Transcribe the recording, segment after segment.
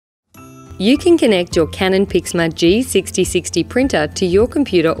You can connect your Canon PIXMA G6060 printer to your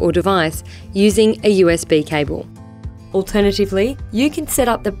computer or device using a USB cable. Alternatively, you can set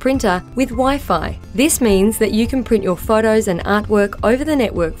up the printer with Wi-Fi. This means that you can print your photos and artwork over the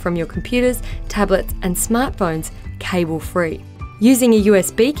network from your computers, tablets and smartphones cable-free. Using a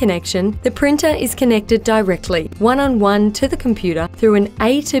USB connection, the printer is connected directly, one-on-one to the computer through an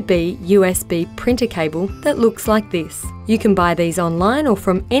A to B USB printer cable that looks like this. You can buy these online or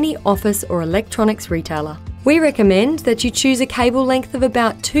from any office or electronics retailer. We recommend that you choose a cable length of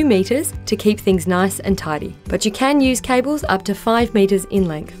about 2 meters to keep things nice and tidy, but you can use cables up to 5 meters in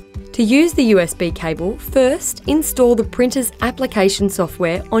length. To use the USB cable, first install the printer's application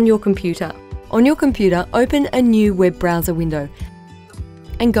software on your computer. On your computer, open a new web browser window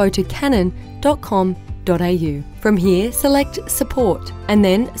and go to canon.com.au. From here, select Support and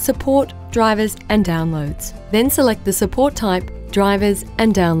then Support, Drivers and Downloads. Then select the support type, Drivers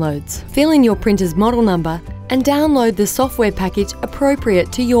and Downloads. Fill in your printer's model number and download the software package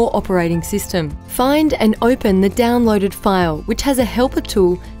appropriate to your operating system. Find and open the downloaded file, which has a helper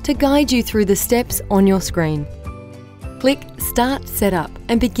tool to guide you through the steps on your screen. Click Start Setup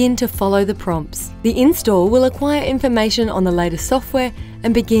and begin to follow the prompts. The install will acquire information on the latest software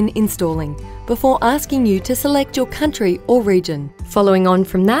and begin installing, before asking you to select your country or region. Following on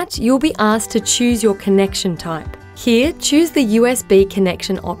from that, you'll be asked to choose your connection type. Here, choose the USB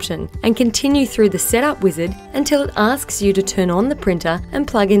connection option and continue through the setup wizard until it asks you to turn on the printer and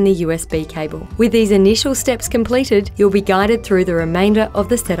plug in the USB cable. With these initial steps completed, you'll be guided through the remainder of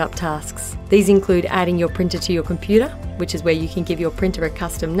the setup tasks. These include adding your printer to your computer, which is where you can give your printer a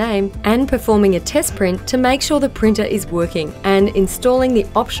custom name, and performing a test print to make sure the printer is working, and installing the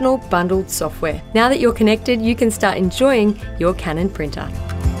optional bundled software. Now that you're connected, you can start enjoying your Canon printer.